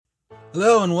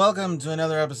Hello and welcome to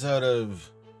another episode of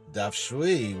Daf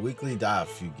Shvui, weekly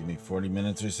Daf. You give me 40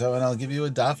 minutes or so and I'll give you a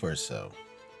Daf or so.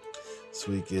 This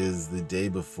week is the day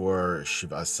before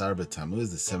Shiv Asar B'Tammuz,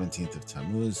 the 17th of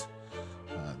Tammuz,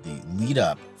 the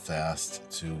lead-up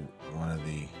fast to one of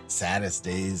the saddest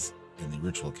days in the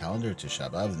ritual calendar,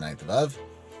 Tisha B'Av, the 9th of Av,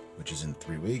 which is in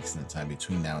 3 weeks, and the time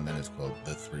between now and then is called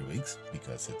the 3 weeks,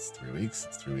 because it's 3 weeks.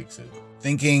 It's 3 weeks of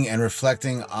thinking and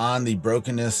reflecting on the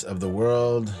brokenness of the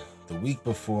world. The week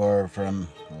before,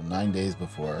 9 days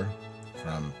before,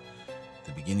 from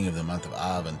the beginning of the month of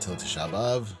Av until Tisha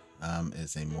B'Av,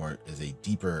 is a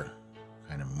deeper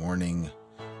kind of mourning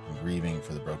and grieving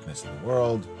for the brokenness of the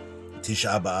world.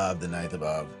 Tisha B'Av, the 9th of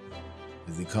Av,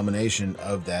 is the culmination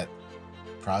of that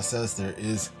process. There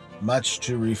is much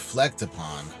to reflect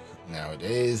upon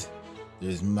nowadays.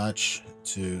 There's much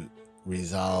to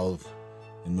resolve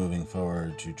in moving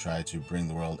forward to try to bring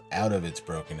the world out of its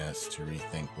brokenness, to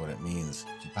rethink what it means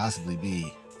to possibly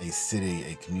be a city,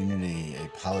 a community, a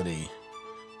polity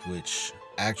which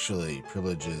actually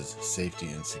privileges safety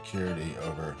and security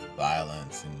over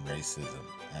violence and racism.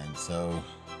 And so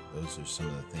those are some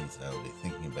of the things that I will be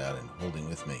thinking about and holding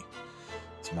with me.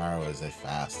 Tomorrow is a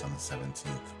fast on the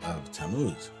 17th of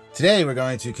Tammuz. Today we're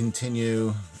going to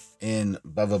continue in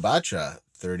Bava Batra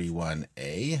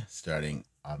 31a, starting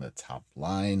on the top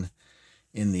line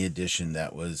in the edition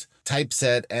that was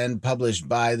typeset and published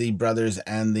by the brothers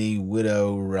and the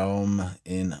widow Rome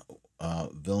in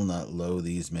Vilna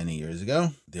Lothies many years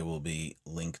ago. There will be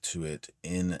link to it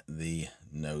in the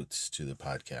notes to the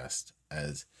podcast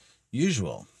as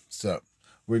usual. So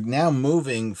we're now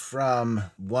moving from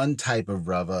one type of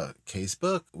Rava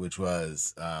casebook, which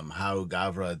was How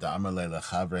Gavra Da'amarle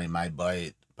Lechavre My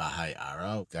Bait Bahai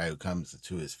Aro, guy who comes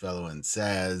to his fellow and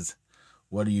says,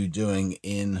 "What are you doing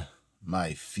in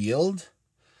my field?"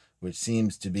 Which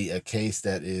seems to be a type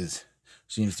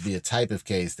of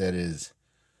case that is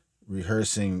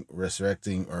rehearsing,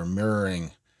 resurrecting, or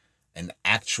mirroring an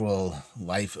actual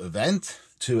life event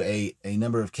to a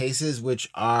number of cases which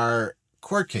are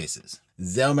court cases.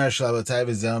 Zeomer Shlavotai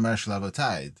v'Zeomer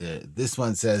Shlavotai. This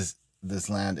one says this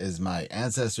land is my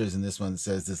ancestors, and this one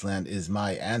says this land is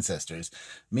my ancestors,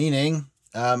 meaning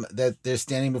that they're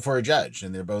standing before a judge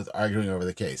and they're both arguing over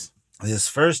the case. This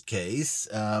first case,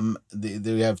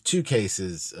 we have two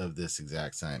cases of this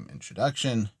exact same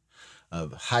introduction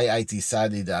of Hai Aiti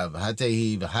Sadi da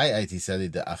Avhatehi v'Hai Aiti Sadi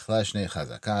da Achlashne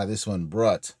Chazaka. This one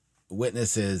brought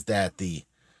witnesses that the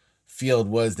field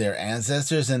was their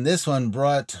ancestors, and this one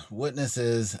brought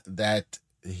witnesses that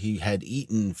he had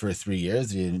eaten for 3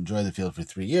 years. He had enjoyed the field for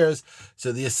 3 years.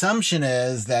 So the assumption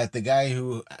is that the guy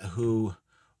who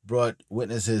brought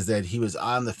witnesses that he was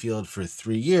on the field for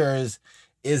 3 years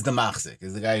is the machzik,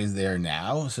 is the guy who's there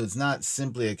now. So it's not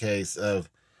simply a case of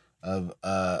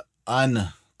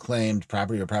unclaimed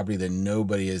property or property that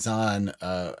nobody is on,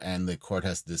 and the court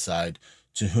has to decide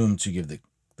to whom to give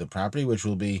the property, which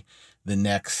will be the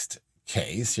next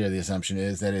case. Here the assumption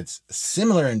is that it's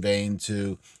similar in vein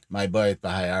to my bayit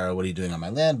b'hayara, what are you doing on my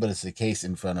land, but it's a case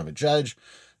in front of a judge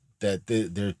that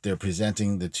they're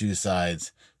presenting the two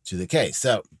sides to the case.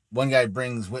 So one guy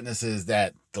brings witnesses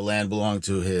that the land belonged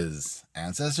to his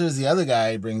ancestors. The other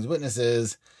guy brings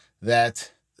witnesses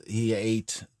that he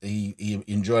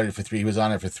enjoyed it he was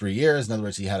on it for 3 years. In other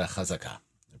words, he had a chazakah,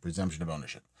 a presumption of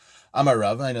ownership. Amar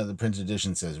Rava, I know the printed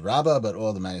edition says Rava, but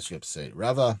all the manuscripts say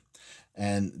Rava.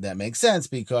 And that makes sense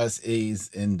because he's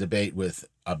in debate with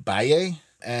Abaye,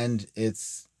 and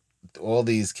it's all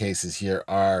these cases here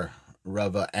are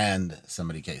Rava and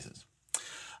somebody cases.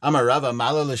 Amar Rava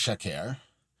malo l'shaker,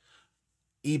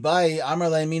 Ibai amar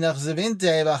le minach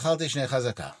zevinte v'achalti shnei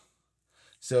chazaka.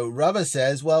 So Rava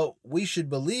says, well, we should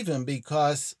believe him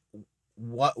because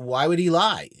why would he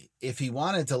lie? If he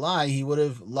wanted to lie, he would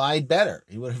have lied better.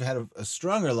 He would have had a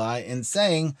stronger lie in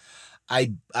saying,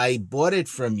 I bought it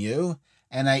from you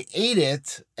and I ate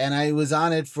it and I was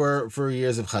on it for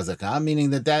years of chazakah,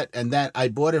 meaning that I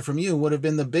bought it from you would have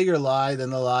been the bigger lie than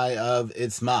the lie of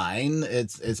it's mine,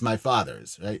 it's my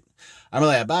father's, right? So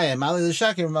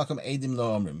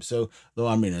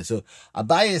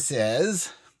Abaye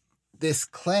says this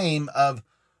claim of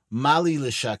mali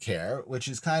l'shaker, which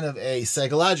is kind of a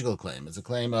psychological claim. It's a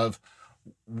claim of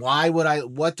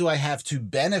what do I have to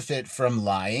benefit from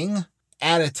lying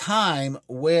at a time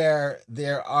where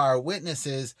there are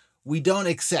witnesses? We don't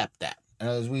accept that.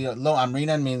 As we lo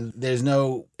amrina means there's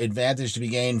no advantage to be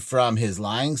gained from his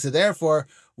lying, so therefore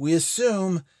we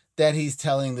assume that he's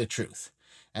telling the truth.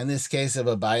 And this case of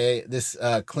Abaye, this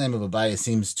claim of Abaye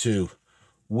seems to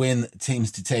wind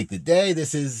seems to take the day.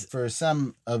 This is, for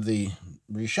some of the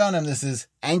Rishonim, this is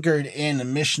anchored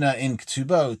in Mishnah in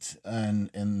Ketubot, and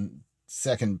in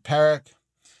second parak,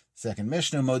 second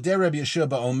Mishnah. Modeh Rabbi Yeshua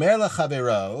ba'omer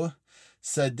lechavero,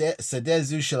 sadeh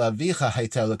zu shel avicha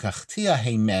hayta lekachtia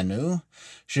heimenu,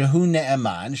 shehu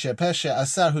ne'eman, shepesha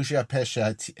asar hu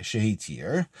shepesha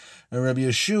shehitir. And Rabbi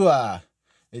Yeshua,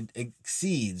 it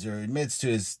exceeds or admits to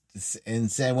his, in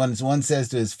saying, one says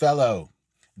to his fellow,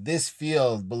 this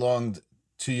field belonged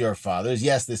to your fathers.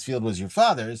 Yes, this field was your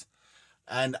father's,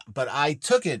 but I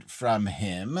took it from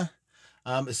him.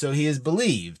 So he is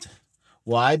believed.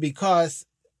 Why? Because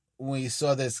when we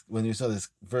saw this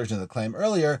version of the claim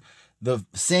earlier, the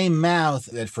same mouth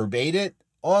that forbade it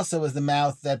also was the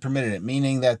mouth that permitted it,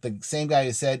 meaning that the same guy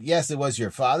who said, yes, it was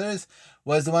your father's,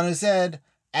 was the one who said,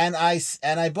 and I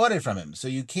bought it from him. So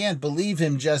you can't believe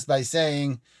him just by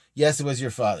saying, yes, it was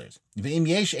your father's. But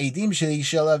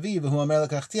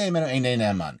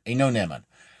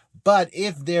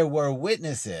if there were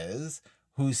witnesses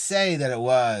who say that it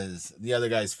was the other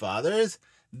guy's father's,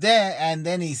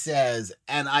 then he says,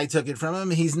 and I took it from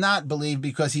him, he's not believed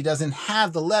because he doesn't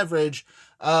have the leverage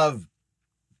of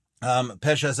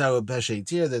Pesha Asar Pesha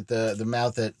Hitir, that the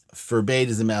mouth that forbade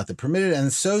is the mouth that permitted.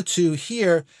 And so too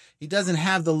here, he doesn't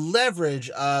have the leverage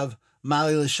of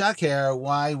Mali L'Shaker.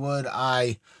 Why would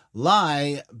I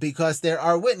lie? Because there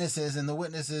are witnesses, and the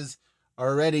witnesses are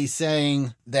already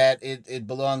saying that it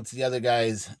belonged to the other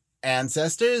guy's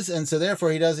ancestors, and so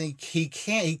therefore he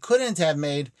couldn't have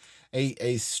made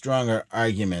a stronger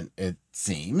argument, it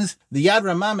seems. The Yad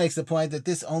Ramah makes the point that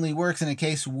this only works in a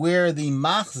case where the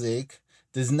machzik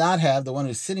does not have, the one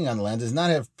who's sitting on the land, does not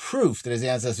have proof that his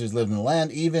ancestors lived in the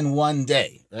land even one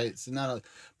day, right? So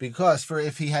because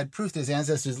if he had proof that his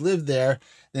ancestors lived there,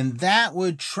 then that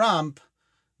would trump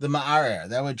the ma'arer.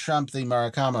 That would trump the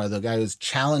marakama, the guy who's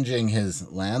challenging his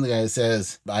land. The guy who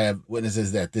says, I have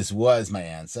witnesses that this was my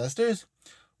ancestors.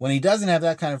 When he doesn't have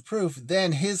that kind of proof,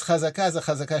 then his chazakah is a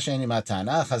chazakah she'eni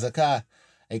matana, chazakah,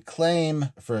 a claim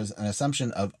for an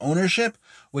assumption of ownership,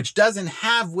 which doesn't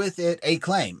have with it a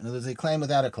claim. In other words, a claim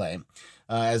without a claim,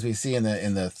 as we see in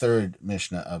the third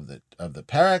Mishnah of the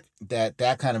parak,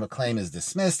 that kind of a claim is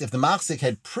dismissed. If the machzik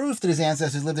had proof that his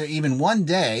ancestors lived there even one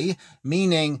day,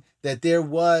 meaning that there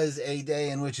was a day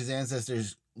in which his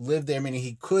ancestors lived there, meaning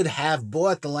he could have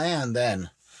bought the land then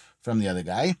from the other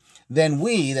guy, then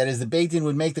we, that is the Beit Din,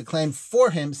 would make the claim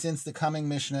for him, since the coming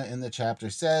Mishnah in the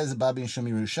chapter says, Babin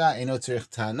Shumi Rusha, Eino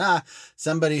Tzirich Tana,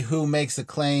 somebody who makes a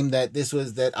claim that this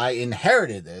was, that I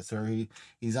inherited this, or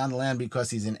he's on the land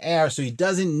because he's an heir, so he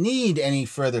doesn't need any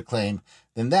further claim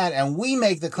than that, and we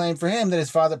make the claim for him that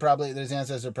his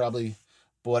ancestor probably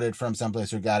bought it from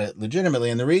someplace or got it legitimately.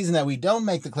 And the reason that we don't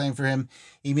make the claim for him,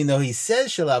 even though he says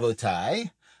Shalavotai,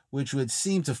 which would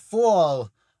seem to fall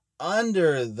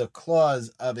under the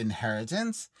clause of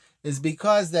inheritance, is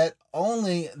because that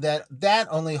only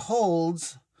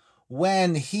holds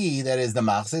when he, that is the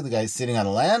machzik, the guy sitting on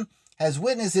the land, has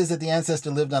witnesses that the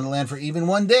ancestor lived on the land for even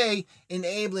one day,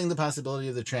 enabling the possibility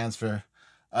of the transfer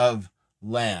of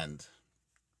land.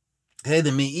 Okay, the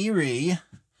Meiri,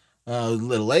 a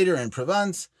little later in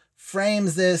Provence,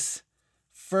 frames this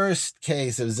first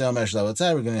case of Zomesh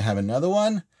Lavotzai. We're going to have another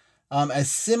one.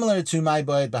 As similar to my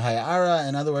boy Bahayara,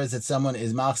 in other words, that someone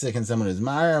is machzik and someone is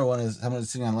ma'ar, someone is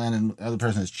sitting on land and the other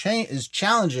person is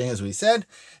challenging, as we said.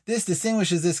 This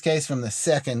distinguishes this case from the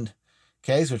second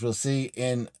case, which we'll see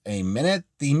in a minute.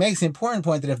 He makes an important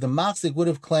point that if the machzik would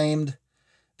have claimed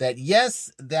that, yes,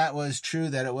 that was true,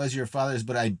 that it was your father's,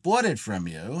 but I bought it from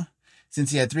you,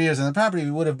 since he had 3 years on the property,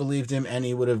 we would have believed him and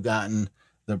he would have gotten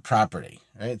the property,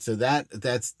 right? So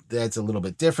that's a little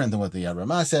bit different than what the Yad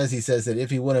Ramah says. He says that if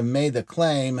he would have made the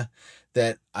claim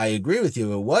that I agree with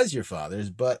you, it was your father's,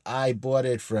 but I bought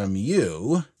it from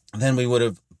you, then we would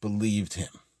have believed him.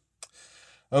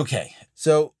 Okay,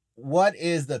 so what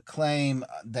is the claim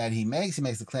that he makes? He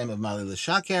makes the claim of Mali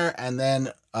L'Shaker, and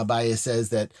then Abaye says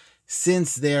that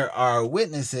since there are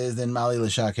witnesses, then Mali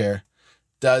L'Shaker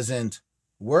doesn't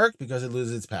work because it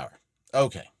loses its power.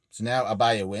 Okay. So now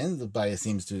Abaye wins. Abaye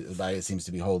seems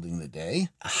to be holding the day.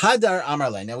 Hadar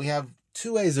Amarle. Now we have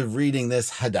two ways of reading this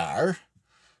Hadar,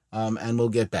 and we'll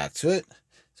get back to it.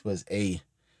 This was a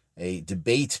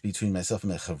debate between myself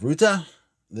and my Chavruta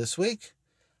this week.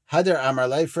 Hadar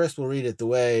Amarle. First, we'll read it the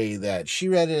way that she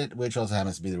read it, which also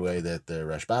happens to be the way that the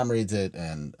Rashbam reads it,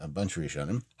 and a bunch of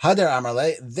Rishonim. Hadar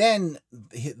Amarle. Then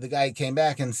the guy came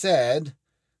back and said,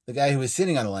 the guy who was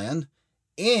sitting on the land,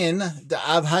 in the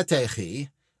Avhatechi,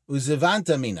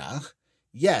 Uzivanta minach,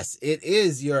 yes, it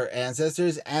is your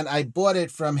ancestors, and I bought it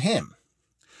from him.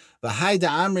 V'hai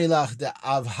da'amri lach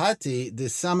da'avhati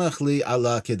d'samach li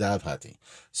ala kedavhati.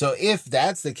 So if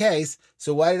that's the case,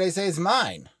 so why did I say it's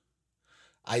mine?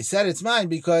 I said it's mine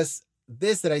because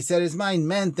this that I said is mine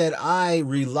meant that I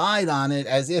relied on it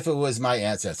as if it was my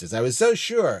ancestors. I was so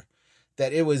sure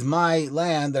that it was my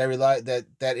land that I relied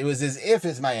that it was as if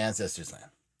it's my ancestors' land.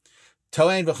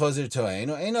 To'en v'chozer to'en,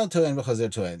 or eno to'en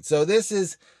v'chozer to'en. So this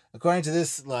is, according to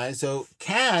this line, so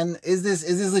is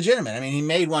this legitimate? I mean, he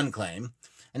made one claim,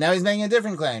 and now he's making a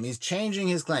different claim. He's changing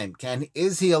his claim.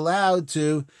 Is he allowed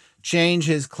to change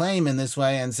his claim in this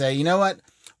way and say, you know what?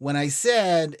 When I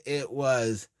said it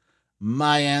was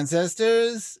my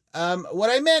ancestors,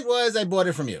 what I meant was I bought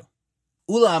it from you.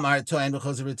 Ula amar to'en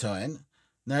v'chozer v'to'en.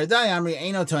 Naradai amri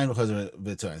eino to'en v'chozer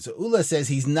v'to'en. So Ula says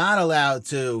he's not allowed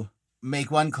to make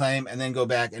one claim and then go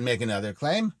back and make another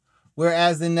claim,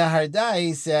 whereas the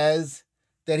Nahardai says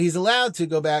that he's allowed to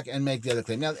go back and make the other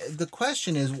claim. Now, the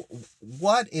question is,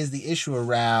 what is the issue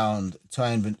around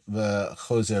to'en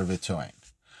v'chozer v'to'en?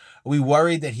 Are we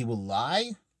worried that he will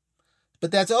lie?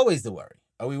 But that's always the worry.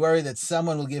 Are we worried that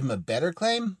someone will give him a better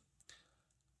claim?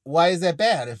 Why is that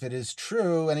bad if it is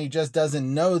true and he just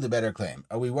doesn't know the better claim?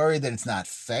 Are we worried that it's not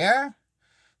fair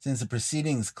since the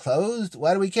proceedings closed?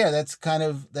 Why do we care? That's kind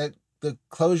of, that the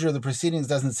closure of the proceedings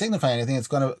doesn't signify anything. It's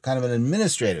kind of an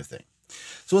administrative thing.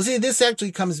 So we'll see, this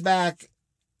actually comes back,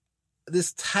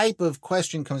 this type of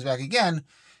question comes back again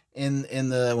in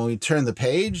the when we turn the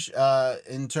page,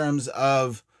 in terms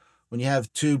of when you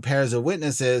have two pairs of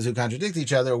witnesses who contradict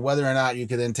each other, whether or not you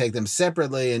could then take them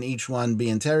separately and each one be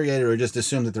interrogated or just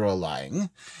assume that they're all lying. And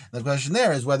the question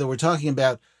there is whether we're talking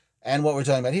about, and what we're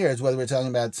talking about here is whether we're talking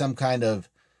about some kind of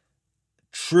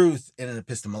truth in an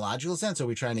epistemological sense. Are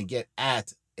we trying to get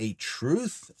at a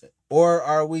truth, or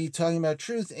are we talking about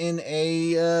truth in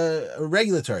a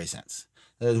regulatory sense?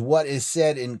 That is, what is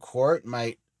said in court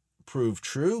might prove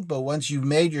true, but once you've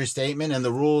made your statement and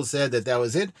the rule said that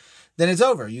was it, then it's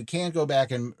over. You can't go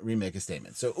back and remake a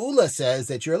statement. So Ula says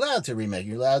that you're allowed to remake.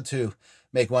 You're allowed to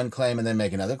make one claim and then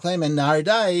make another claim. And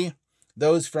Nahardai,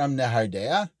 those from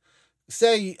Nahardea,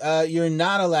 say you're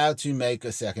not allowed to make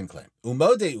a second claim.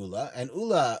 Umode Ula, and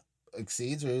Ula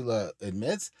exceeds, or Ula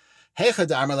admits,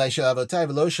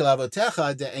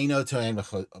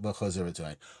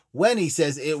 when he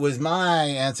says it was my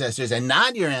ancestors and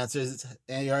not your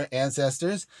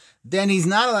ancestors, then he's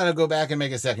not allowed to go back and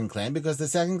make a second claim, because the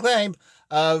second claim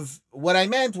of what I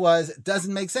meant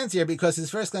doesn't make sense here, because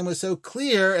his first claim was so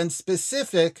clear and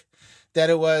specific that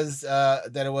it was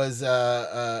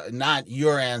not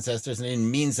your ancestors and it didn't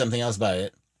mean something else by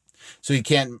it. So he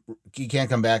can't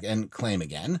come back and claim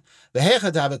again. And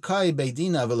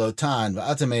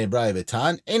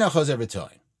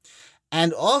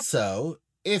also,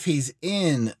 if he's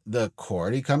in the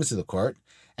court, he comes to the court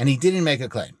and he didn't make a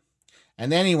claim,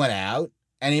 and then he went out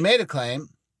and he made a claim,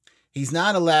 he's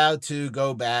not allowed to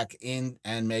go back in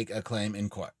and make a claim in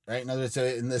court, right? In other words,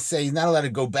 he's not allowed to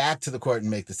go back to the court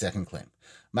and make the second claim.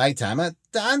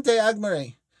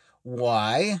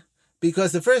 Why?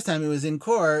 Because the first time he was in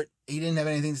court, he didn't have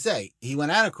anything to say. He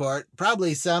went out of court.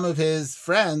 Probably some of his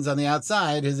friends on the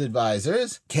outside, his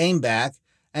advisors, came back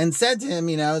and said to him,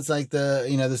 it's like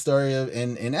the story of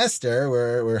in Esther,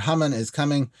 where Haman is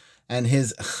coming and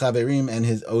his chaverim and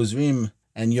his ozrim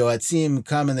and yoatzim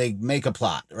come and they make a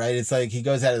plot, right? It's like he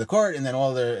goes out of the court and then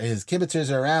all his kibitzers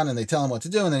are around and they tell him what to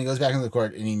do, and then he goes back into the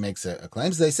court and he makes a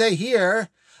claim. So they say here,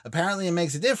 apparently it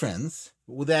makes a difference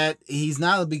that he's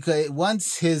not, because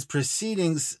once his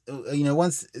proceedings,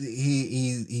 once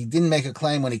he didn't make a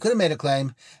claim when he could have made a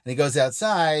claim and he goes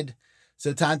outside,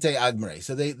 so tante agmare.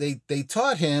 So they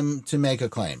taught him to make a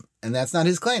claim, and that's not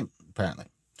his claim, apparently.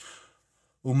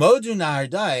 Umodu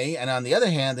Nahardai, and on the other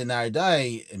hand, the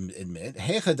Nahardai admit,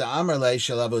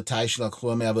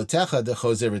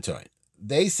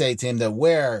 they say to him that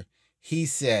where he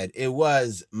said it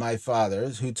was my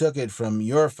fathers who took it from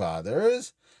your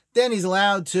fathers, then he's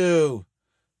allowed to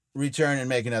return and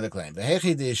make another claim.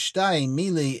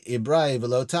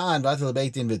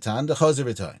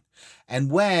 And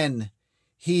when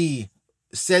he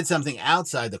said something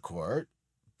outside the court,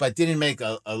 but didn't make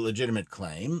a legitimate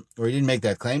claim, or he didn't make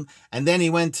that claim, and then he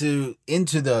went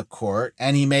into the court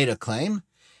and he made a claim,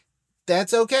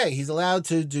 that's okay. He's allowed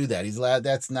to do that. He's allowed.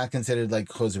 That's not considered like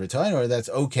choser v'toin, or that's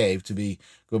okay to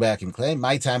go back and claim.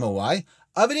 My time or why?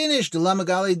 Why?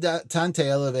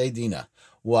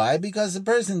 Because the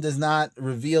person does not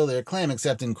reveal their claim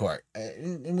except in court.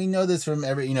 And we know this from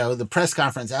the press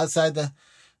conference outside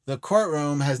the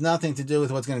courtroom has nothing to do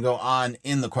with what's going to go on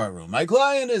in the courtroom. My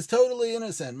client is totally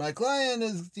innocent. My client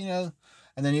is,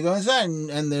 And then you go inside,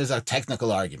 and there's a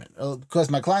technical argument. Because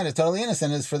my client is totally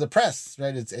innocent is for the press,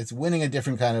 right? It's winning a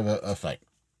different kind of a fight.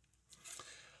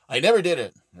 I never did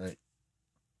it, right?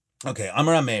 Okay,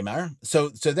 Amar Meimar. So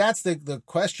that's the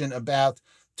question about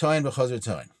Toin v'chozer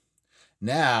Toin.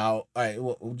 Now, all right,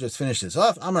 we'll just finish this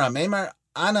off. Amar Meimar,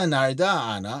 Ana Narda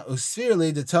Ana,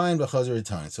 Usfirli de Toin v'chozer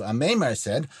Toin. So Meimar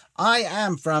said, I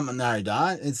am from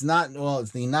Narda. It's not all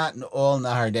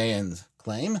Nahardaeans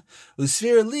claim.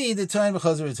 Usfirli de Toin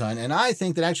v'chozer Toin. And I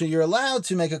think that actually you're allowed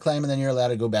to make a claim and then you're allowed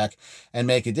to go back and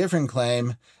make a different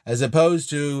claim, as opposed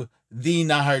to the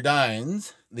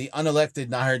Nahardaeans, the unelected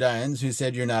Nahardaeans, who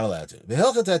said you're not allowed to. And the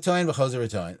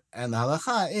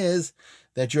halacha is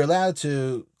that you're allowed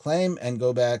to claim and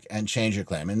go back and change your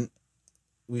claim. And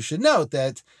we should note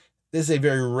that this is a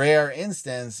very rare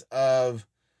instance of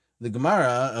the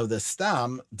Gemara, of the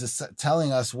Stam,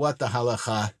 telling us what the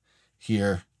halacha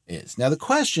here is. Now, the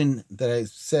question that I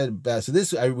said about,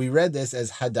 we read this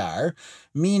as hadar,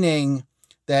 meaning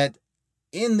that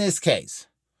in this case,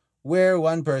 where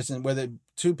the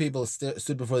two people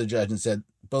stood before the judge and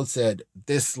both said,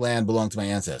 this land belonged to my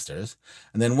ancestors,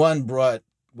 and then one brought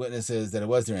witnesses that it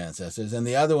was their ancestors, and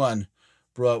the other one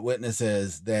brought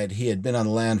witnesses that he had been on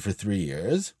the land for 3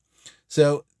 years.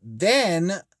 So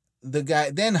then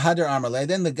Hadar Amarle,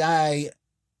 then the guy,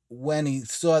 when he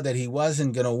saw that he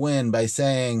wasn't going to win by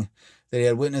saying that he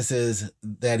had witnesses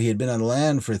that he had been on the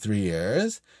land for 3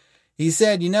 years, he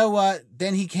said, you know what?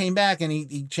 Then he came back and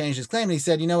he changed his claim. And he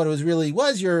said, you know what? It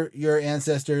was your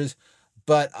ancestors,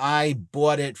 but I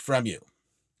bought it from you.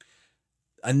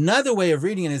 Another way of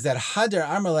reading it is that Hadar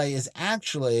Amarle is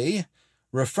actually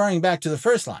referring back to the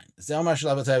first line.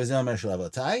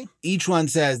 Each one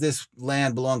says this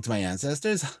land belonged to my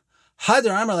ancestors.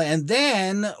 Hadar Amarle, and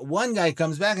then one guy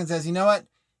comes back and says, you know what?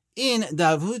 In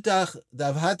davhatachi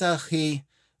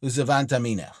uzavanta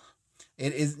minech.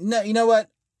 It is no. You know what?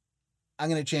 I'm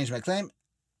going to change my claim.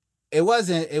 It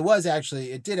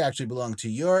did actually belong to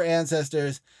your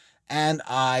ancestors, and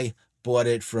I bought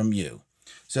it from you.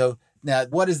 So now,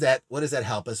 what does that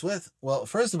help us with? Well,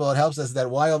 first of all, it helps us that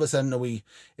why all of a sudden are we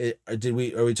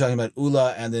talking about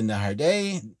Ula and then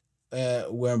Nahardei,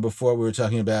 where before we were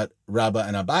talking about Rabbah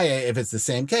and Abaye. If it's the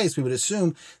same case, we would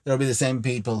assume there'll be the same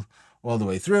people all the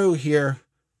way through. Here,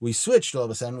 we switched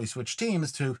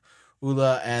teams to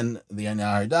Ula and the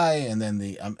Nahardei, and then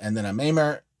a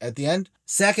Meimer at the end.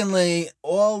 Secondly,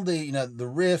 all the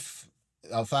Rif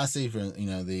Alfasi from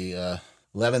the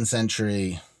 11th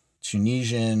century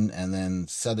Tunisian and then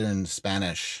Southern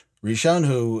Spanish Rishon,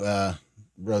 who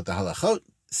wrote the Halachot,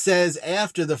 says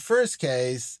after the first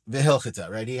case, Vehilchita,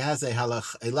 right? He has a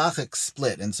halachic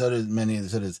split, and so does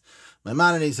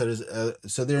Maimonides,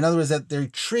 so they're, in other words, that they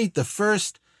treat the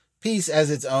first piece as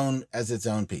its own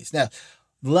piece. Now,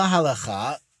 La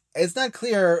Halacha, it's not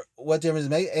clear what difference it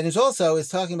makes, and it's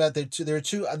talking about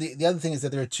the other thing is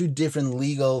that there are two different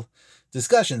legal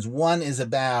discussions. One is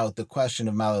about the question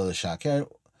of Malal Shaker.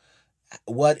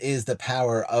 What is the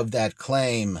power of that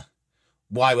claim?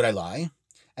 Why would I lie?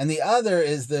 And the other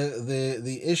is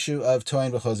the issue of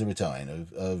Toin v'chozer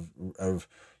b'toin, of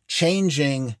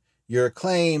changing your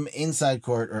claim inside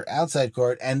court or outside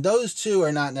court, and those two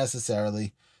are not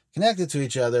necessarily connected to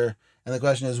each other. And the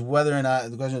question is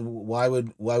why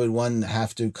would one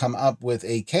have to come up with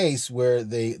a case where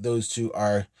those two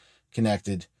are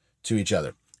connected to each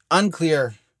other?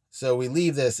 Unclear. So we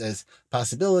leave this as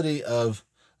possibility of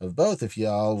both. If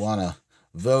y'all want to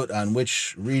vote on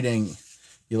which reading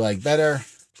you like better,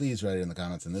 please write it in the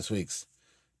comments in this week's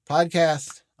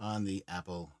podcast on the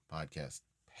Apple Podcast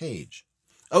page.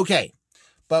 Okay,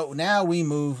 but now we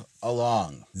move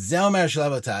along. Zelmer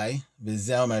shlabotai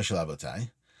v'zelmer shlabotai.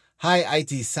 Hi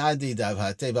iti sadi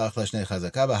davhate v'achla shnei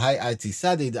chazaka. Hi iti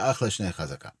sadi d'achla shnei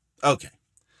chazaka. Okay,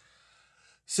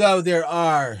 so there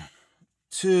are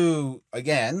two,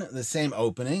 again, the same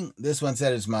opening. This one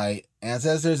said it's my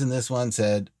ancestors, and this one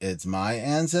said it's my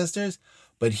ancestors.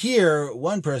 But here,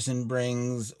 one person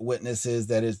brings witnesses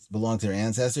that it belonged to their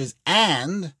ancestors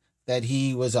and that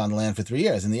he was on the land for 3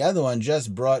 years. And the other one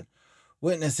just brought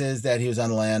witnesses that he was on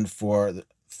the land for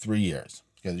 3 years.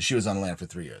 Because she was on the land for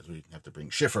 3 years. We have to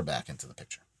bring Schiffer back into the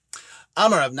picture.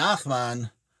 Amar Rav Nachman,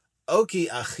 Oki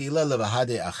achila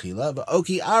levahade achila,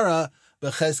 v'oki ara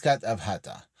b'cheskat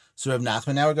avhata. So Rav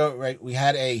Nachman, now we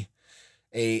had an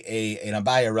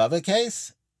Abaya Rava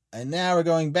case, and now we're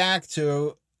going back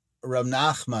to Rav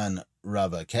Nachman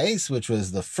Rava case, which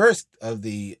was the first of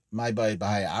the My Bayit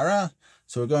B'hai Ara.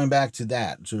 So we're going back to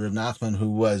that, to Rav Nachman, who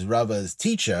was Rava's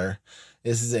teacher.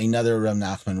 This is another Rav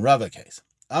Nachman Rava case.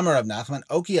 Amar Rav Nachman,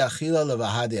 Oki achila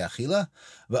levahade achila,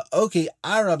 v'oki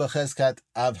ara b'cheskat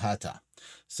avhata.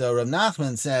 So Rav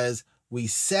Nachman says we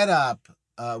set up,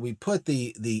 we put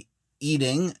the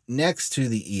eating next to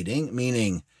the eating,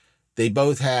 meaning they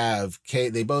both have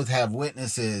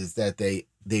witnesses that they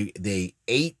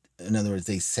ate. In other words,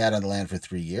 they sat on the land for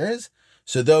 3 years.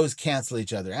 So those cancel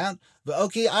each other out.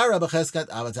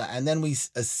 And then we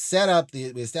set up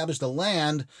we established the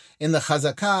land in the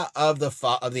chazakah of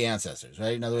the ancestors,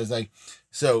 right? In other words,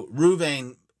 so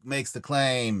Reuven makes the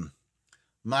claim,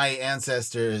 my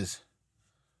ancestors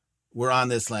were on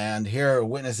this land. Here are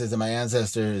witnesses that my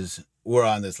ancestors were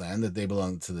on this land, that they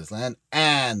belong to this land,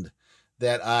 and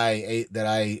that I've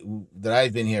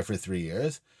been here for 3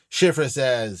 years. Shifra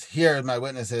says, here are my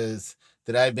witnesses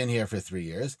that I've been here for 3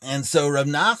 years. And so Rav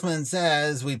Nachman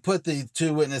says we put the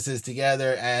two witnesses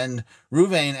together, and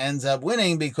Reuven ends up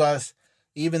winning because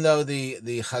even though the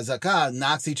chazakah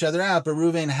knocks each other out, but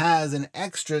Reuven has an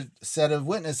extra set of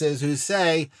witnesses who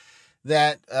say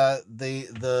that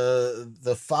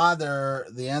the father,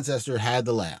 the ancestor, had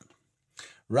the land.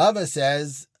 Rava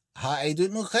says ha'edut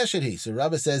mucheshet. So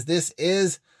Rava says this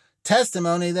is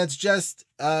testimony that's just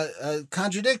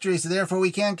contradictory, so therefore we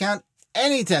can't count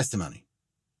any testimony.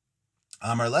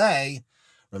 Amar lei,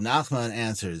 Rav Nachman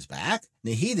answers back,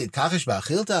 Nehidit kachesh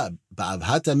ba'achilta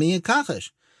ba'avhata miyad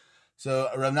kachesh. So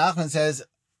Rav Nachman says,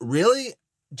 really?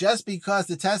 Just because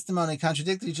the testimony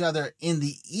contradicted each other in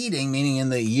the eating, meaning in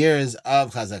the years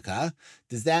of Chazakah,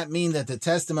 does that mean that the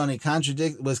testimony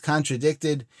was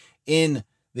contradicted in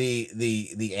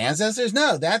the ancestors?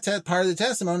 No, that part of the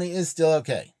testimony is still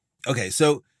okay. Okay,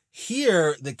 so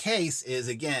here the case is,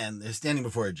 again, they're standing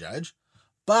before a judge,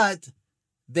 but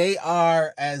they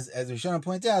are, as Rishon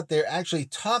pointed out, they're actually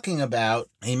talking about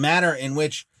a matter in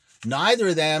which neither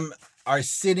of them are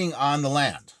sitting on the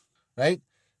land, right?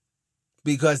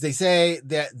 Because they say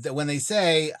that when they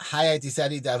say they're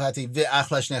talking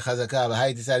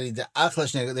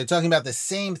about the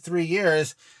same 3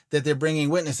 years that they're bringing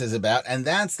witnesses about, and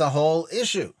that's the whole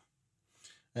issue.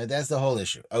 Right, that's the whole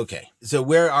issue. Okay, so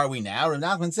where are we now? Rav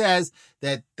Nachman says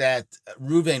that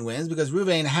Reuven wins because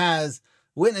Reuven has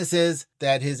witnesses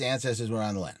that his ancestors were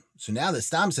on the land. So now the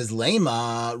Stam says,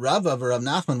 Lema, Rav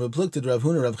Nachman, Replukted Rav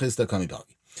Huna, Rav Chisda,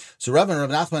 Kamibagi. So Rav and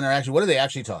Rav Nachman are actually, what are they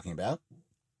actually talking about?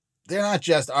 They're not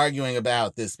just arguing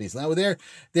about this piece. Now,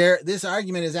 this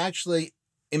argument is actually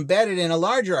embedded in a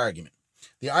larger argument,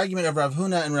 the argument of Rav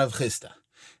Huna and Rav Chisda.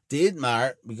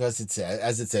 Di'idmar, because it says,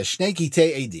 as it says, Shnei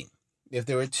kitei edim. If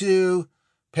there were two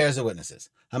pairs of witnesses,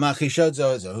 Hamachishot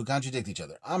zo who contradict each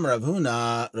other. Rav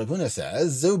Huna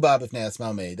says, Zu ba b'fnei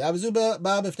atzmo meida, Zu ba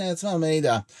b'fnei atzmo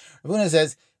meida. Rav Huna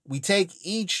says, we take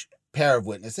each pair of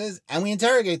witnesses and we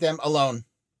interrogate them alone.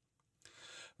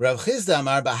 Rav Chisda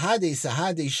amar bahadi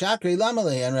sahadi shakri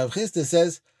lamali, and Rav Chisda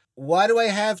says, what do I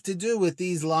have to do with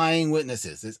these lying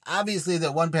witnesses? It's obviously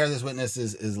that one pair of these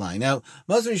witnesses is lying. Now,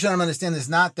 most of you should understand this,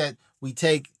 not that we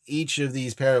take each of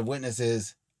these pair of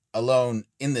witnesses alone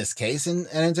in this case and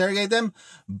interrogate them,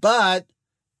 but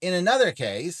in another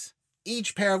case,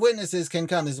 each pair of witnesses can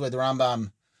come. This is what the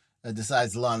Rambam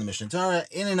decides the law in the Mishnah Torah.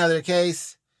 In another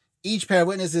case, each pair of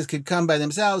witnesses could come by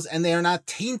themselves, and they are not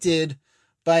tainted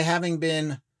by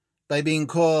being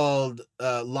called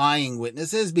lying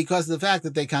witnesses because of the fact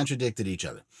that they contradicted each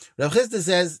other. Rav Chisda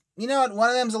says, you know what? One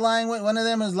of them is lying. One of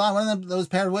them is lying. One of those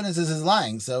pair of witnesses is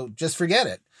lying. So just forget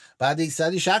it. Badi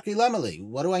sadi shakri lamali.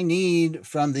 What do I need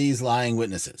from these lying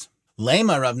witnesses?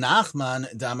 Lema Rav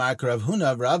Nachman damar Rav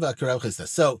Huna Rava Rav Chisda.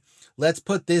 So let's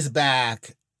put this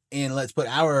back in. Let's put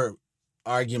our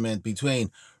argument between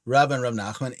Rav and Rav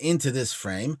Nachman into this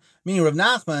frame. Meaning Rav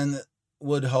Nachman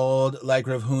would hold like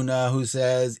Rav Huna, who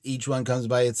says each one comes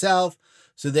by itself.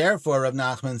 So therefore, Rav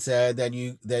Nachman said that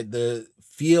the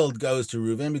field goes to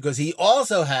Reuven because he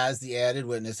also has the added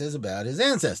witnesses about his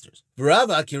ancestors.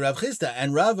 Rava ki Rav Chisda,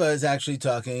 and Rava is actually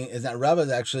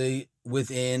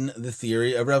within the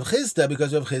theory of Rav Chisda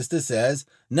because Rav Chisda says,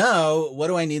 no, what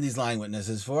do I need these lying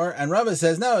witnesses for? And Rava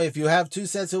says, no, if you have two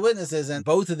sets of witnesses and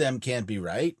both of them can't be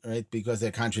right, because they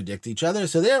contradict each other,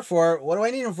 so therefore, what do I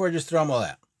need them for? Just throw them all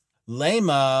out.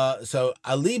 Lema, so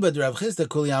aliba Rav Chisda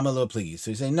kuliyama lo pligi.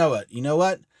 So you say, you know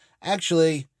what?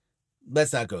 Actually,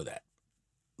 let's not go that.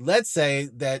 Let's say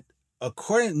that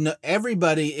according to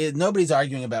everybody, nobody's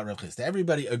arguing about Rav Chisda.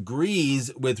 Everybody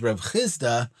agrees with Rav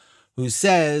Chisda, who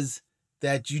says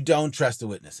that you don't trust the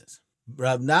witnesses.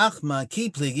 Rav Nachman ki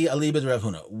pligi aliba Rav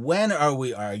Huna. When are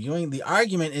we arguing? The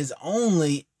argument is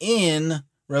only in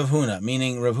Rav Huna,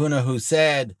 meaning Rav Huna who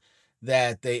said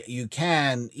that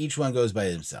each one goes by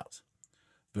themselves.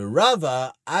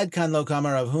 V'Rava ad kan lo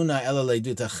kama Rav Huna ela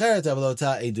leidut acheret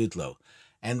avalota edut lo.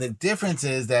 And the difference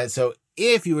is that, so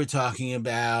If you were talking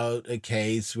about a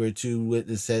case where two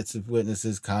sets of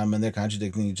witnesses come and they're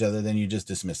contradicting each other, then you just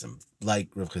dismiss them, like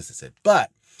Rav Chisda said. But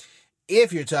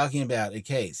if you're talking about a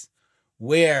case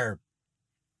where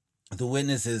the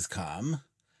witnesses come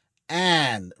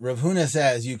and Rav Huna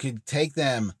says you could take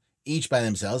them each by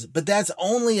themselves, but that's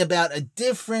only about a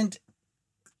different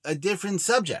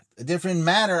subject, a different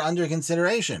matter under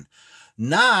consideration.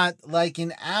 Not like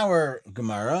in our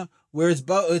Gemara, where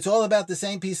it's all about the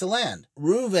same piece of land.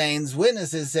 Reuven's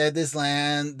witnesses said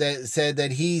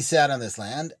that he sat on this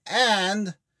land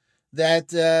and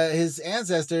that his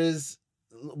ancestors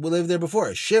lived there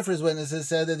before. Shifra's witnesses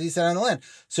said that he sat on the land.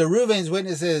 So Reuven's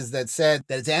witnesses that said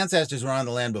that his ancestors were on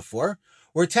the land before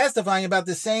were testifying about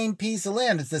the same piece of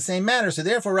land. It's the same matter. So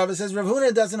therefore, Rava says Rav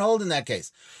Huna doesn't hold in that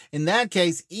case. In that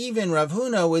case, even Rav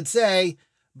Huna would say,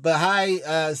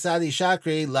 Bahai Sadi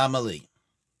Shakri Lamali.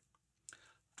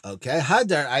 Okay,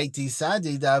 Hadar Aiti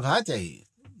Sadi Dav Hatehi.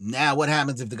 Now, what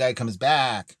happens if the guy comes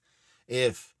back?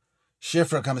 If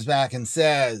Shifra comes back and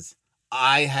says,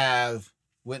 I have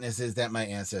witnesses that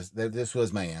this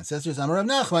was my ancestors. Amar Rav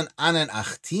Nachman, Anan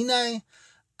Achtinai,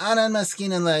 Anan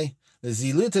Maskinanle, the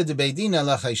Ziluta de Beidina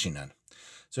Lachayshinan.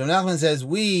 So Rav Nachman says,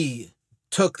 we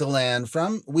took the land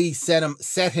we set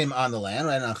him on the land,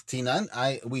 right?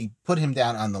 We put him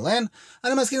down on the land.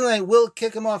 And we'll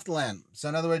kick him off the land. So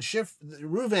in other words,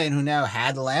 Reuven, who now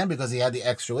had the land because he had the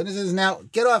extra witnesses, now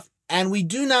get off. And we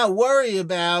do not worry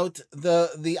about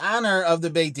the honor of the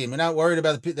Beit Din. We're not worried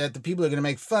about that the people are going to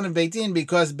make fun of Beit Din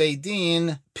because Beit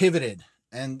Din pivoted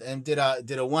and did a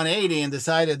 180 and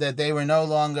decided that they were no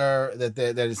longer, that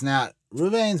it's not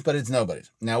Reuven's, but it's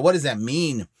nobody's. Now, what does that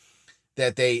mean?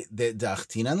 That they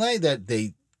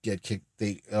get kicked,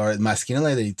 or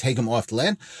maskinale, they take them off the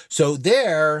land. So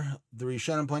there, the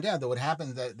Rishonim point out that what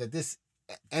happens that this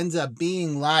ends up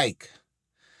being like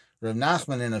Rav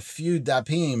Nachman in a few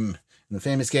dapim, in the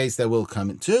famous case that we'll come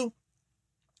into,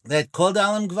 that kol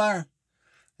dalam gvar,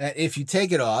 that if you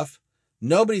take it off,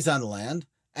 nobody's on the land,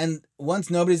 and once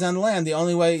nobody's on the land, the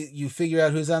only way you figure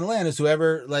out who's on the land is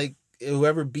whoever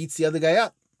beats the other guy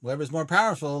up, whoever's more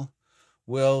powerful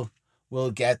will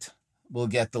get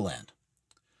the land.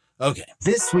 Okay.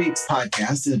 This week's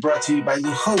podcast is brought to you by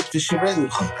Luchot V'Shivrei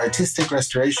Luchot, Artistic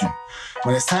Restoration.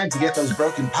 When it's time to get those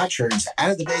broken potsherds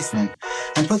out of the basement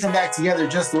and put them back together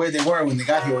just the way they were when they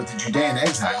got here with the Judean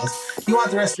exiles, you want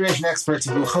the restoration experts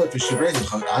of Luchot V'Shivrei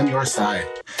Luchot on your side.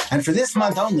 And for this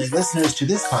month only, listeners to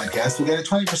this podcast will get a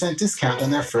 20% discount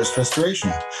on their first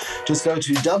restoration. Just go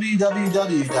to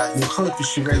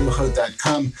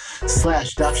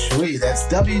www.luchotv'shivreiluchot.com/Daf Shvui. That's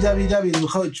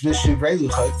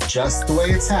www.luchotv'shivreiluchot, just the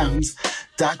way it sounds,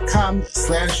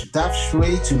 .com/Daf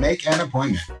Shvui to make an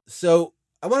appointment. So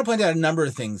I want to point out a number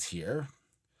of things here.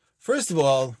 First of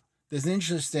all, there's an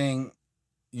interesting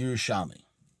Yerushalmi.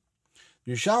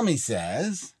 Yerushalmi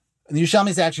says, the Yerushalmi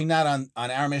is actually not on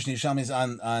our Mishnah, Yerushalmi is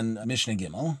on Mishnah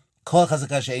Gimel. Kol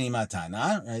chazakah she'eni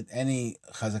matana, right? Any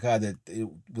chazakah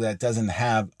that doesn't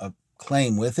have a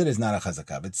claim with it is not a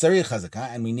chazakah. But tzarich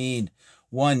chazakah, and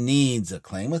one needs a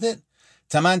claim with it.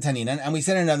 Taman Taninan, and we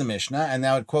said in another Mishnah, and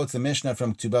now it quotes the Mishnah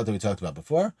from Ktubot that we talked about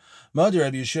before. Modi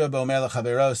Rabbi Yeshua b'omer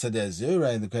l'chavero sadezu,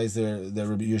 right? In the case the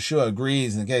Rabbi Yeshua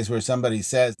agrees in the case where somebody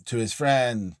says to his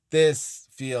friend, this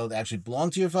field actually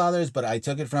belonged to your fathers, but I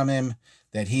took it from him,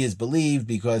 that he is believed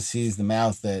because he's the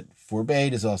mouth that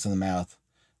forbade is also the mouth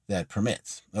that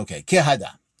permits. Okay,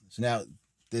 kehada. So now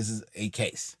this is a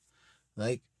case.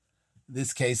 Like,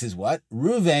 this case is what?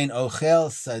 Reuven ochel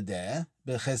sadeh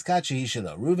b'chezkat shehi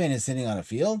shelo. Reuven is sitting on a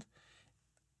field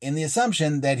in the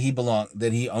assumption that he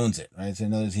owns it, right? So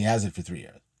in other words, he has it for 3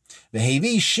 years.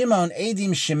 V'hevi Shimon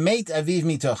edim shemet aviv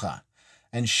mitocha.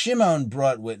 And Shimon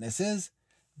brought witnesses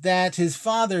that his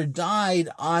father died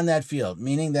on that field,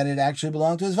 meaning that it actually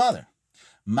belonged to his father.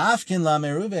 Mafkin la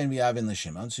meReuven v'yavin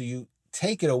l'Shimon. So you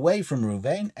take it away from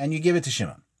Reuven and you give it to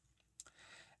Shimon.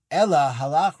 Ella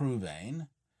halach Reuven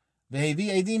v'hevi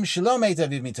edim shelo met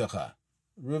aviv mitocha.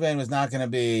 Reuven was not going to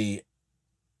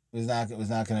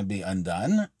be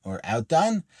undone or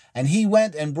outdone, and he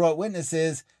went and brought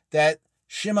witnesses that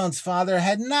Shimon's father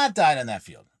had not died on that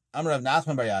field. Amar Rav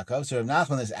Nachman bar Yaakov. So Rav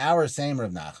Nachman is our same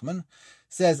Rav Nachman,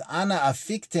 says, Ana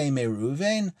afikte me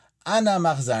Reuven, Ana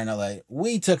machzarna le.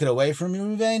 We took it away from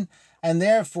Reuven, and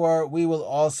therefore we will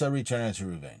also return it to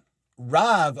Reuven.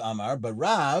 Rav Amar, but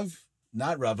Rav,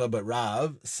 not Rava, but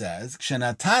Rav says,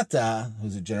 Kshenatata,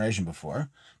 who's a generation before,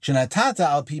 Kshenatata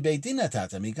al pi beit din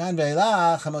natata, mikan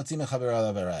ve'elach hamotzi mechaver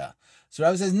alav araya. So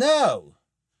Rav says, no.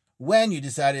 When you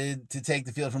decided to take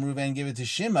the field from Reuven and give it to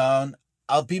Shimon,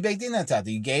 al pi beit din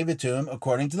natata, you gave it to him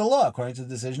according to the law, according to the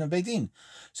decision of Beit Din.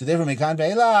 So therefore, mikan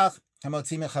ve'elach, So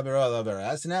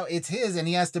now it's his, and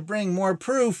he has to bring more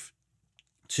proof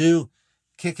to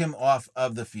kick him off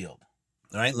of the field.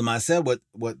 All right, Lamasa,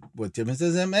 what difference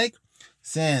does that make?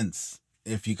 Since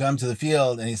if you come to the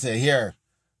field and you say, here,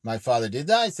 my father did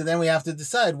die, so then we have to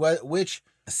decide which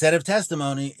set of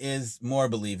testimony is more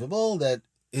believable, that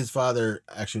his father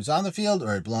actually was on the field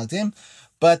or it belonged to him,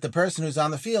 but the person who's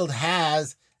on the field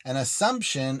has an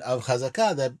assumption of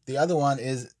chazakah that the other one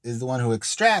is the one who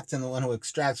extracts, and the one who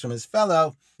extracts from his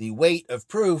fellow, the weight of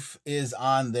proof is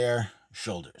on their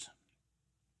shoulders.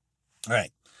 All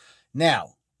right.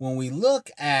 Now, when we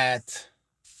look at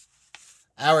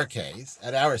our case,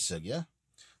 at our sugya,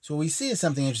 so what we see is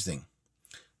something interesting.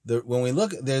 When we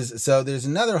look, there's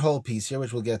another whole piece here,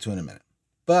 which we'll get to in a minute.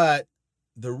 But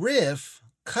the Rif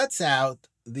cuts out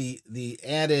the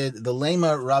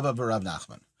Lema Rava v'Rav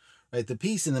Nachman, right? The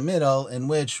piece in the middle in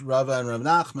which Rava and Rav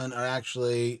Nachman are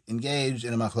actually engaged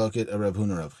in a machloket of Rav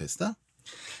Huna Rav Chisda,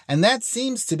 and that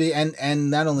seems to be,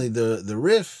 and not only the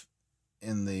Rif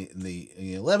in the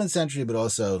 11th century, but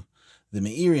also the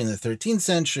Meiri in the 13th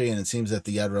century, and it seems that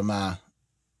the Yad Ramah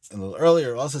a little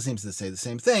earlier also seems to say the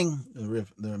same thing, the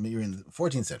Meiri in the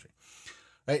 14th century,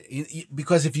 right?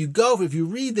 Because if you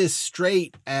read this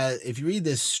straight as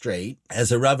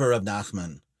a Rava Rav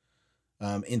Nachman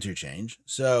interchange,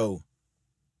 so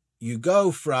you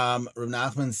go from Rav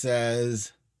Nachman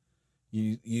says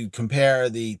you compare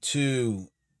the two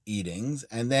eatings,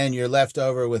 and then you're left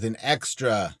over with an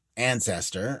extra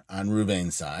ancestor on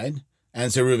Reuven's side,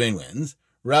 and so Reuven wins.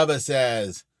 Rava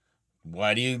says,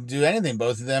 why do you do anything?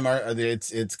 Both of them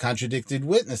it's contradicted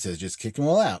witnesses. Just kick them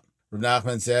all out. Rav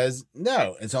Nachman says,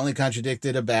 no, it's only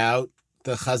contradicted about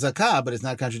the chazakah, but it's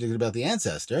not contradicted about the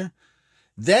ancestor.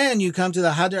 Then you come to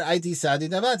the Hadar Aiti Sadi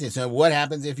Davati. So what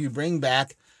happens if you bring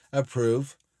back a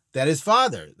proof that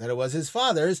it was his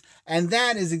father's, and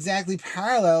that is exactly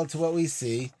parallel to what we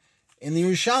see in the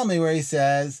Yerushalmi, where he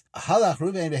says, Halach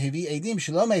Reuven behevi edim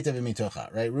shelo meitav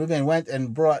mitocha, right? Reuven went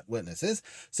and brought witnesses.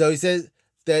 So he says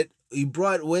that he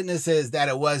brought witnesses that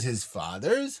it was his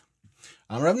father's.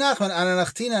 And Rav Nachman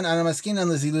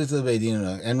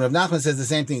says the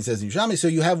same thing. He says in Yerushalmi. So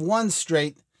you have one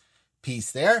straight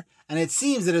piece there, and it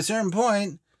seems at a certain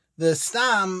point the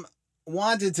Stam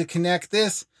wanted to connect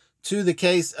this to the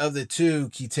case of the two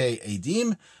Kitei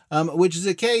Edim, which is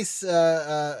a case,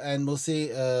 and we'll see,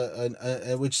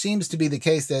 which seems to be the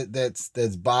case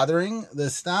that's bothering the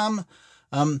Stam,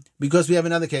 because we have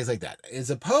another case like that. As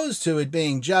opposed to it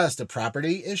being just a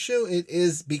property issue,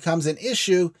 becomes an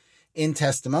issue in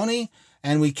testimony,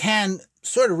 and we can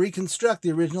sort of reconstruct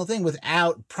the original thing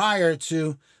prior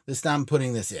to the Stam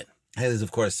putting this in. It is,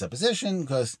 of course, supposition,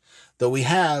 because though we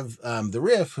have the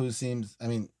Rif, who seems,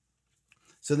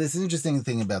 so this is an interesting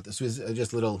thing about this was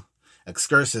just a little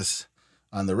excursus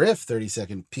on the Rif,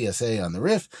 30-second PSA on the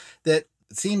Rif, that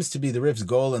it seems to be the Rif's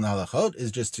goal in the halachot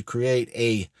is just to create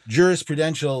a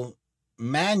jurisprudential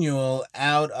manual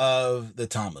out of the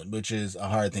Talmud, which is a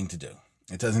hard thing to do.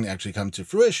 It doesn't actually come to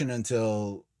fruition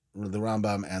until the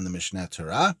Rambam and the Mishneh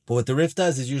Torah. But what the Rif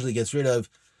does is usually gets rid of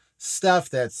stuff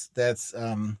that's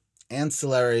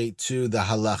ancillary to the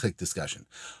halachic discussion.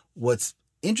 What's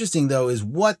interesting, though, is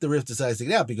what the Rif decides to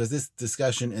get out, because this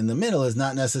discussion in the middle is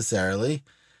not necessarily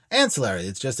ancillary.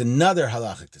 It's just another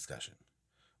halachic discussion,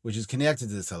 which is connected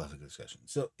to this halachic discussion.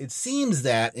 So it seems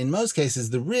that in most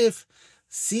cases, the Rif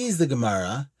sees the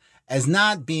Gemara as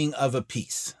not being of a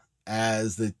piece,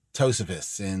 as the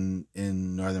Tosafists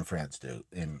in northern France do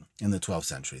in the 12th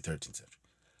century, 13th century.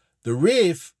 The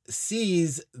Rif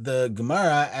sees the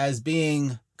Gemara as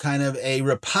being kind of a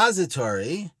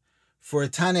repository for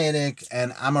Tannaitic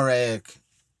and Amoraic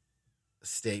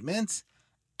statements,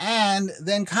 and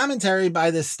then commentary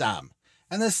by the Stam.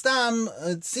 And the Stam,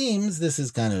 it seems, this is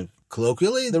kind of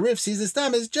colloquially, the Rif sees the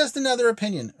Stam as just another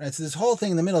opinion, right? So this whole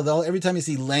thing in the middle, every time you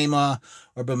see Lema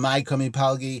or B'mai Komi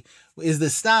Palgi, is the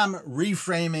Stam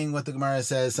reframing what the Gemara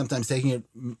says, sometimes taking it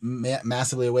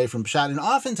massively away from Pshat. And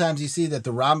oftentimes you see that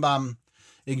the Rambam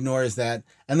ignores that,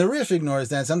 and the Rif ignores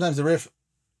that. Sometimes the Rif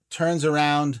turns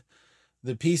around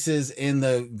the pieces in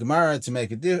the Gemara to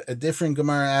make a different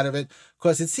Gemara out of it. Of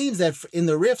course, it seems that in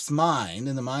the Rif's mind,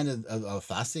 in the mind of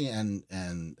Fassi and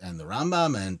the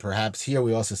Rambam, and perhaps here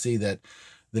we also see that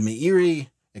the Meiri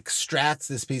extracts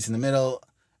this piece in the middle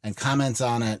and comments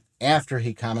on it after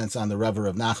he comments on the Rava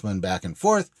of Nachman back and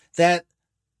forth, that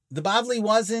the Bavli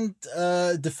wasn't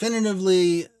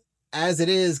definitively as it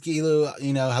is,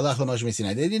 halach l'Moshe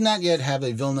Sinai. They did not yet have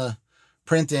a Vilna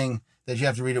printing that you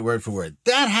have to read it word for word.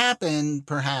 That happened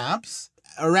perhaps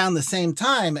around the same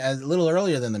time, as a little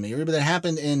earlier than the Meiri, but that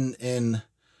happened in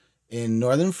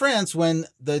northern France when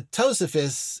the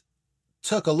Tosafists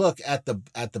took a look at the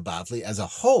Bavli as a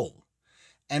whole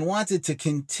and wanted to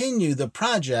continue the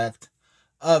project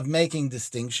of making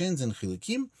distinctions and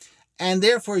chilukim, and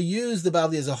therefore use the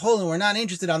Bavli as a whole. And we're not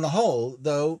interested on the whole,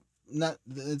 though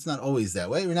it's not always that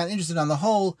way. We're not interested on the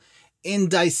whole in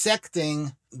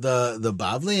dissecting the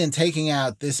Bavli and taking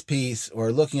out this piece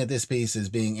or looking at this piece as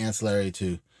being ancillary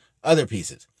to other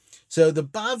pieces. So the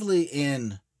Bavli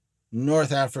in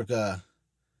North Africa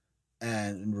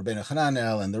and Rabbeinu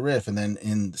Hananel and the Rif, and then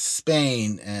in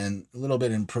Spain and a little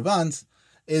bit in Provence,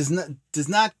 does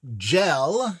not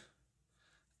gel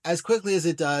as quickly as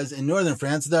it does in northern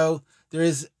France, though there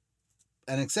is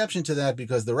an exception to that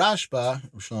because the Rashba,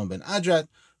 Shalom ben Adrat,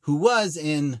 who was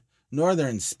in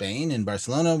northern Spain, in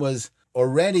Barcelona, was,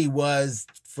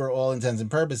 for all intents and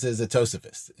purposes, a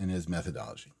Tosafist in his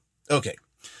methodology. Okay,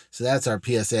 so that's our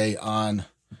PSA on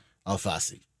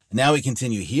Alfasi. Now we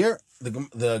continue here.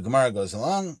 The Gemara goes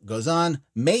on.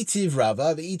 Meitiv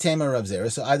Rava v'itema Rav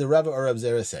Zera. So either Rava or Rav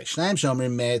Zera say Shnaim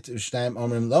shomrim met, Shnaim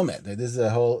omrim lo met.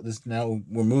 Now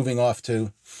we're moving off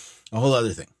to a whole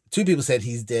other thing. Two people said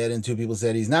he's dead, and two people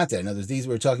said he's not dead. In other words, these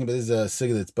we're talking about. This is a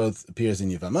sugya that both appears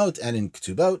in Yevamot and in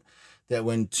Ketubot. That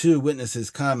when two witnesses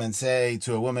come and say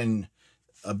to a woman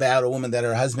about a woman that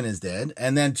her husband is dead,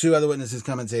 and then two other witnesses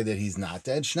come and say that he's not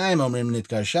dead. Shnaim omrim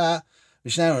nitkarsha.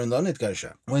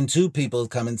 When two people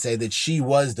come and say that she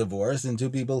was divorced, and two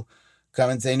people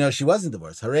come and say, no, she wasn't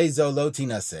divorced. So Rava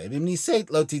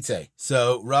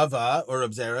or Rav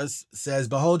Zera says,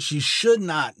 behold, she should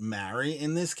not marry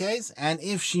in this case, and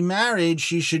if she married,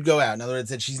 she should go out. In other words,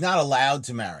 that she's not allowed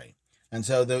to marry. And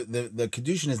so the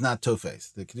Kedushin is not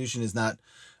tofes. The Kedushin is not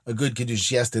a good Kedushin.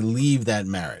 She has to leave that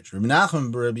marriage. Rabbi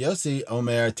Menachem Rabbi Yossi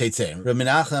Omer Teitzei. Rabbi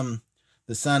Menachem,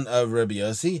 the son of Rabbi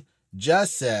Yossi,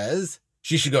 just says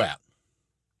she should go out.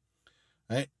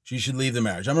 Right? She should leave the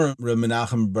marriage. Amar Rabbi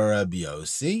Menachem Rabbi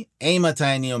Yossi,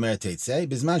 Eimatayni Omer Teitzei,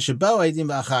 Bizman Shebo Eidim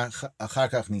Achar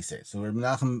Kach Nisei. So Rabbi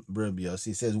Menachem Rabbi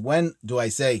Yossi says, when do I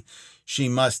say she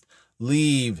must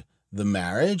leave the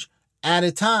marriage? At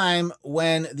a time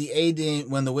when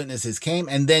the witnesses came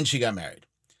and then she got married.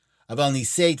 But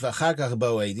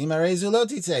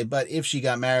if she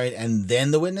got married and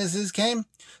then the witnesses came,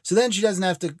 so then she doesn't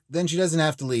have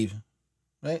to leave.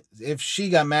 Right? If she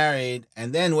got married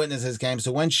and then witnesses came,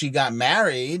 so when she got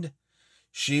married,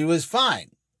 she was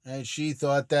fine. Right? She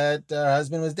thought that her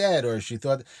husband was dead,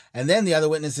 and then the other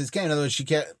witnesses came. In other words, she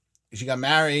got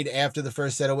married after the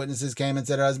first set of witnesses came and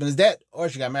said her husband is dead, or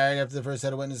she got married after the first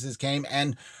set of witnesses came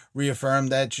and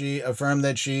affirmed that she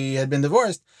had been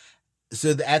divorced.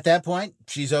 So at that point,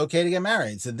 she's okay to get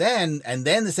married. So then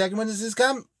the second witnesses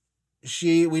come,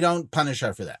 we don't punish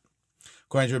her for that.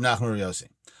 According to Rabbi Nachman Rabbi Yossi.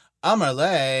 Amar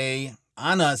le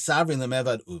ana savrin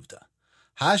lemevad uvda.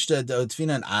 Hashta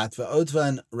deotfinan at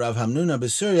ve'otvan Rav Hamnuna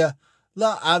b'Surya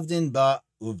la avdin ba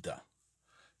uvda.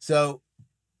 So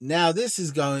now this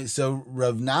is going. So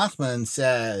Rav Nachman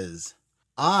says,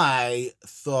 I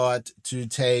thought to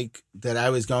take that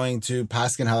I was going to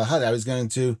paskin halachah. I was going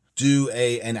to do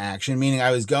an action, meaning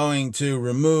I was going to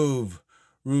remove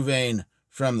Ruvain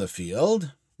from the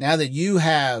field. Now that you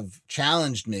have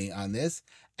challenged me on this,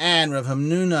 and Rav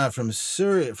Hamnuna from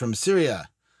Syria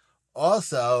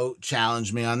also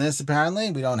challenged me on this,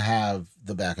 apparently. We don't have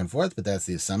the back and forth, but that's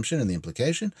the assumption and the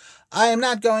implication. I am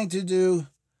not going to do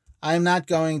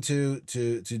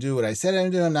what I said I'm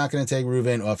doing. I'm not going to take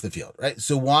Reuven off the field, right?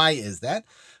 So why is that?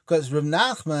 Because Rav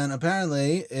Nachman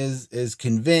apparently is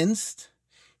convinced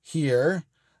here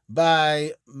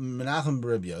by Menachem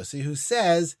Rabbi Yossi, who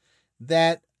says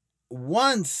that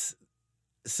once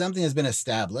something has been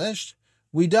established,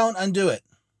 we don't undo it,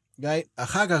 right? So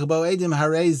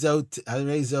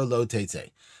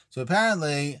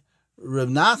apparently, Rav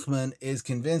Nachman is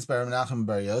convinced by Rav Menachem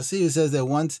Bar Yossi, who says that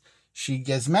once she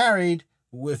gets married,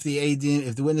 if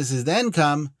the witnesses then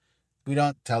come, we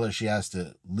don't tell her she has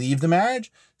to leave the marriage.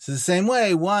 So the same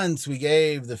way, once we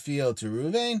gave the field to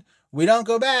Reuven, we don't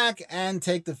go back and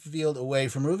take the field away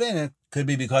from Reuven. It could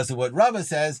be because of what Rava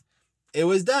says. It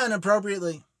was done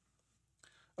appropriately.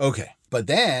 Okay, but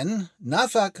then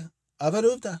nafak avad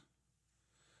uvda.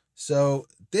 So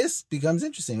this becomes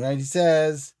interesting, right? He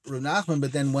says Rav Nachman,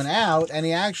 but then went out and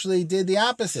he actually did the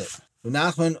opposite. Rav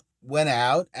Nachman went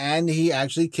out and he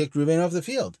actually kicked Reuven off the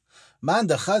field. Man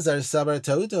dechazar sabar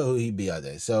tauto he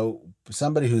biade. So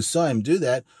somebody who saw him do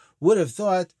that would have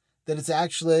thought that it's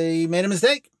actually made a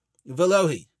mistake.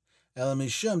 Velohi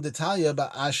elamishum detalia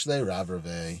ba'ashle rav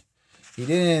Rave. He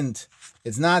didn't.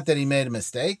 It's not that he made a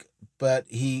mistake, but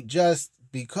he just,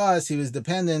 because he was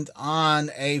dependent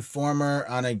on a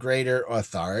greater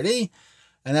authority,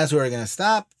 and that's where we're going to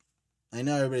stop. I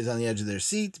know everybody's on the edge of their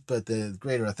seat, but the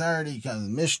greater authority comes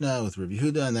with Mishnah, with Rabbi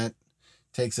Yehuda, and that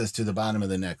takes us to the bottom of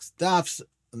the next dafs,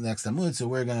 next Amud. So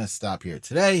we're going to stop here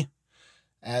today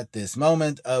at this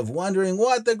moment of wondering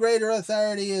what the greater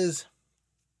authority is.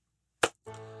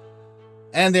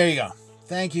 And there you go.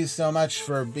 Thank you so much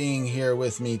for being here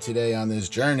with me today on this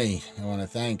journey. I want to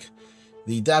thank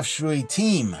the Daf Shui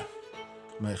team,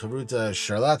 my chavruta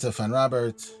Charlotte van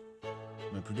Robert,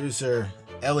 my producer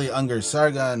Eli Unger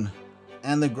Sargon,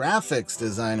 and the graphics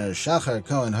designer Shachar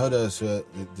Cohen Hodos, who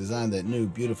designed that new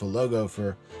beautiful logo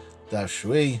for Daf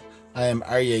Shui. I am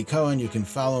Aryeh Cohen. You can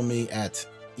follow me at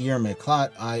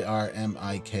Irmiklat,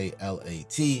 IRMIKLAT.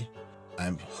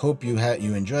 I hope you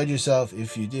enjoyed yourself.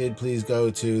 If you did, please go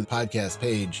to the podcast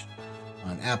page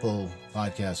on Apple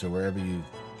Podcasts or wherever you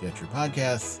get your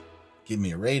podcasts. Give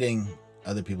me a rating.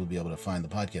 Other people will be able to find the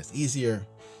podcast easier.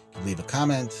 You can leave a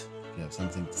comment if you have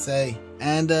something to say.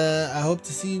 And I hope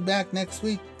to see you back next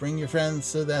week. Bring your friends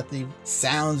so that the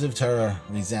sounds of Torah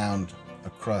resound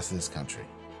across this country.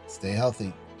 Stay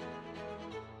healthy.